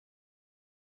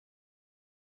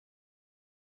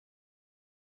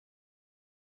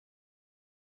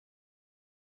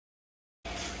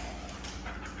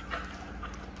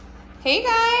Hey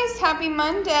guys, happy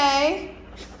Monday.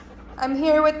 I'm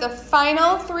here with the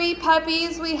final 3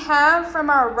 puppies we have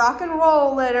from our rock and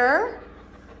roll litter.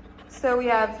 So we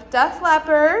have Def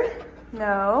Leppard,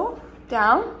 no,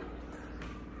 down.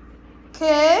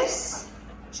 Kiss,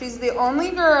 she's the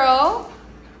only girl.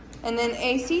 And then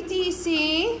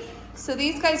AC/DC. So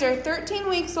these guys are 13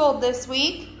 weeks old this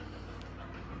week.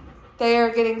 They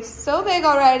are getting so big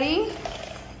already.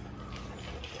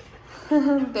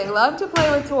 They love to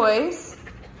play with toys.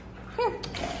 Here,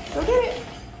 go get it.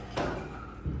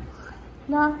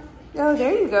 No. Oh,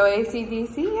 there you go,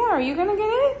 AC/DC. Yeah, are you gonna get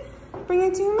it? Bring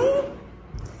it to me.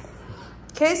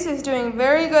 Kiss is doing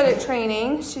very good at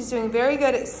training. She's doing very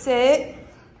good at sit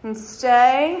and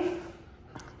stay.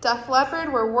 Def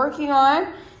Leppard, we're working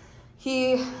on.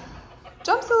 He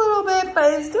jumps a little bit,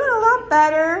 but is doing a lot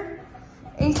better.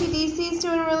 AC/DC is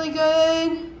doing really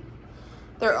good.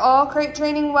 They're all crate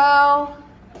training well.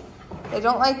 They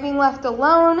don't like being left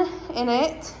alone in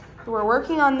it. We're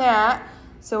working on that.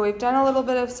 So we've done a little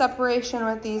bit of separation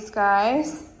with these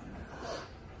guys.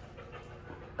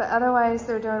 But otherwise,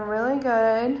 they're doing really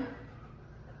good.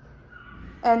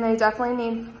 And they definitely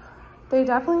need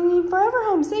forever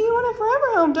home. Say you want a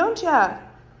forever home, don't ya?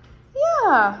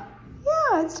 Yeah,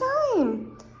 it's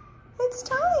time. It's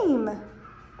time.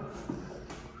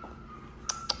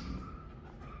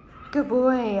 Good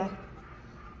boy.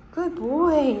 Good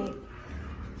boy.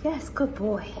 Yes, good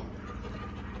boy.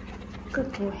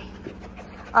 Good boy.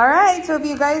 All right, so if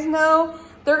you guys know,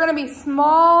 they're gonna be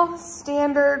small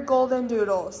standard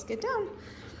Goldendoodles. Get down.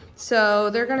 So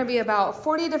they're gonna be about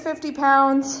 40 to 50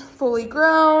 pounds, fully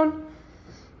grown,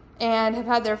 and have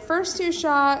had their first 2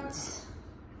 shots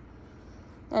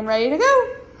and ready to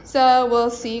go. So we'll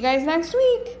see you guys next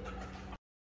week.